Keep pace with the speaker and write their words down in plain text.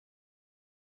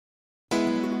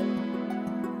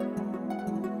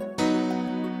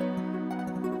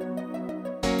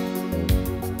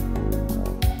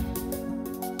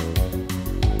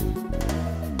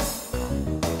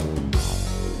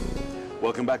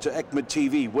Welcome back to ESCMID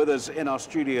TV. With us in our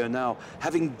studio now,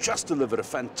 having just delivered a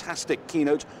fantastic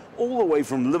keynote all the way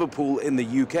from Liverpool in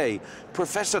the UK,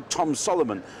 Professor Tom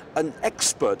Solomon, an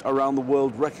expert around the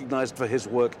world recognized for his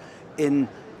work in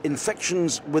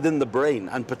infections within the brain,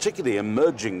 and particularly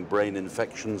emerging brain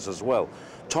infections as well.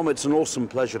 Tom, it's an awesome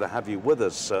pleasure to have you with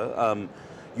us, sir.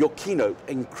 Your keynote,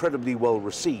 incredibly well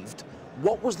received.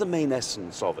 What was the main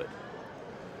essence of it?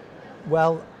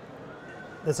 Well,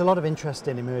 there's a lot of interest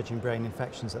in emerging brain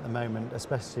infections at the moment,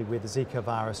 especially with the Zika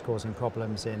virus causing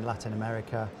problems in Latin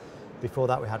America. Before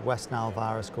that we had West Nile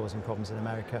virus causing problems in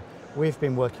America. We've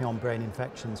been working on brain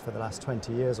infections for the last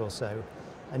 20 years or so,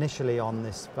 initially on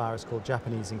this virus called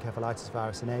Japanese encephalitis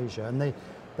virus in Asia. And the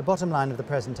bottom line of the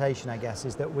presentation, I guess,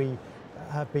 is that we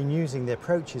have been using the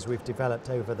approaches we've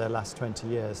developed over the last 20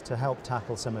 years to help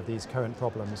tackle some of these current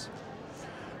problems.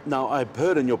 Now, I've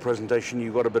heard in your presentation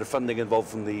you got a bit of funding involved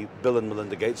from the Bill and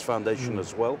Melinda Gates Foundation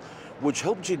as well, which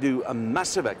helped you do a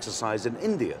massive exercise in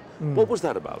India. What was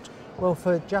that about? Well,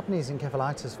 for Japanese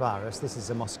encephalitis virus, this is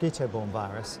a mosquito-borne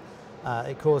virus.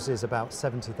 It causes about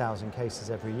 70,000 cases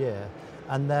every year,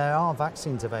 and there are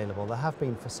vaccines available. There have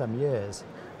been for some years,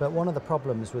 but one of the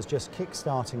problems was just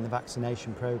kick-starting the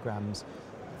vaccination programs,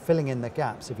 filling in the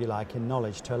gaps, if you like, in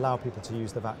knowledge to allow people to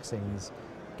use the vaccines.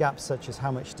 Gaps such as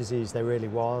how much disease there really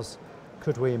was,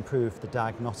 could we improve the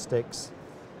diagnostics,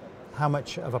 how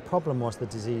much of a problem was the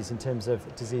disease in terms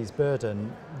of disease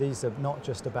burden. These are not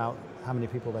just about how many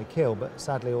people they kill, but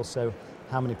sadly also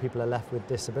how many people are left with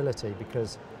disability,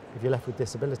 because if you're left with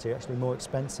disability, you're actually more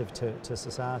expensive to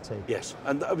society. Yes,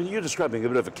 and I mean, you're describing a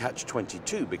bit of a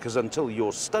catch-22, because until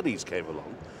your studies came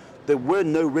along, there were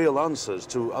no real answers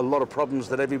to a lot of problems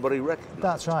that everybody recognized.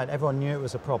 That's right, everyone knew it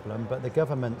was a problem, but the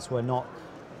governments were not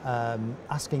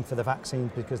asking for the vaccines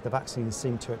because the vaccines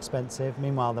seemed too expensive.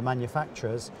 Meanwhile, the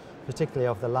manufacturers, particularly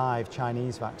of the live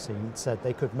Chinese vaccine, said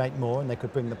they could make more and they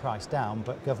could bring the price down,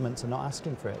 but governments are not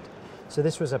asking for it. So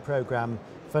this was a program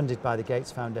funded by the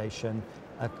Gates Foundation,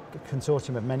 a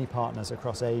consortium of many partners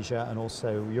across Asia and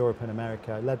also Europe and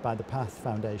America, led by the PATH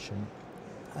Foundation,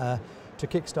 to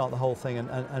kickstart the whole thing.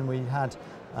 And we had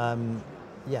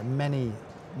many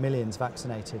millions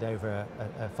vaccinated over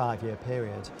a 5-year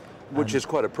period. Which is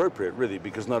quite appropriate, really,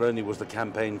 because not only was the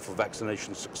campaign for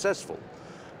vaccination successful,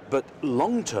 but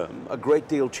long-term, a great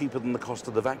deal cheaper than the cost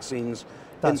of the vaccines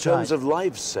in terms of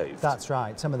lives saved. That's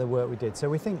right, some of the work we did. So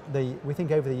we think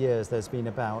over the years there's been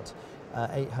about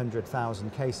 800,000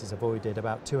 cases avoided,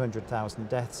 about 200,000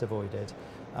 deaths avoided,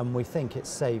 and we think it's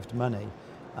saved money.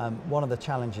 One of the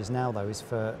challenges now, though, is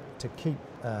to keep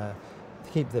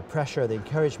the pressure, the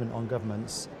encouragement on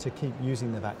governments to keep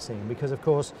using the vaccine, because of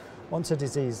course once a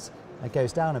disease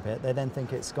goes down a bit, they then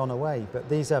think it's gone away. But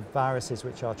these are viruses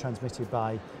which are transmitted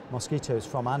by mosquitoes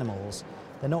from animals.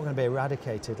 They're not going to be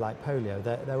eradicated like polio.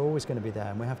 They're always going to be there,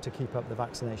 and we have to keep up the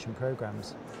vaccination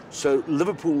programs. So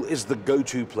Liverpool is the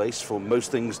go-to place for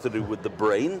most things to do with the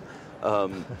brain.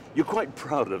 You're quite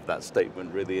proud of that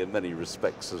statement, really, in many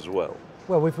respects as well.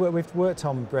 Well, we've worked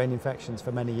on brain infections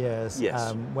for many years.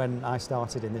 Yes. When I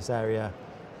started in this area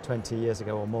 20 years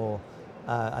ago or more,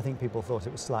 I think people thought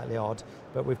it was slightly odd,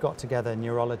 but we've got together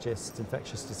neurologists,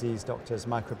 infectious disease doctors,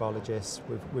 microbiologists.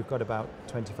 We've got about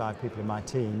 25 people in my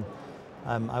team.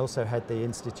 I also head the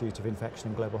Institute of Infection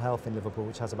and Global Health in Liverpool,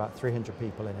 which has about 300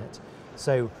 people in it.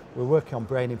 So we're working on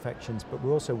brain infections, but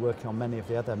we're also working on many of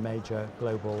the other major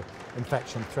global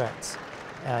infection threats,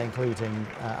 including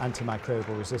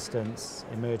antimicrobial resistance,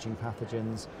 emerging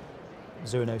pathogens,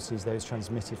 zoonoses, those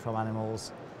transmitted from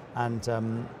animals, and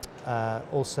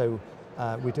also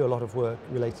we do a lot of work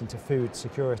relating to food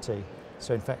security,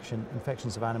 so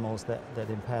infections of animals that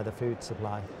impair the food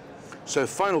supply. So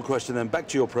final question then, back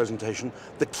to your presentation,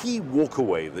 the key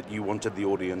walkaway that you wanted the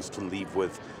audience to leave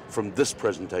with from this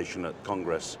presentation at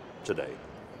Congress today?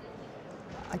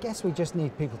 I guess we just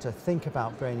need people to think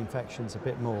about brain infections a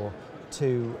bit more.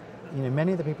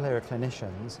 Many of the people here are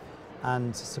clinicians,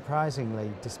 and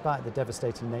surprisingly, despite the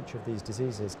devastating nature of these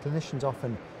diseases, clinicians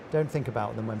often don't think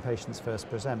about them when patients first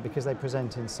present because they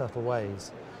present in subtle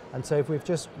ways. And so if we've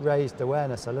just raised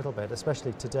awareness a little bit,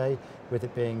 especially today with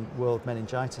it being World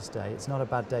Meningitis Day, it's not a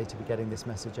bad day to be getting this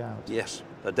message out. Yes,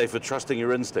 a day for trusting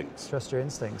your instincts. Trust your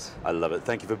instincts. I love it.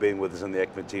 Thank you for being with us in the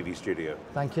ESCMID TV studio.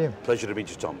 Thank you. Pleasure to meet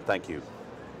you, Tom. Thank you.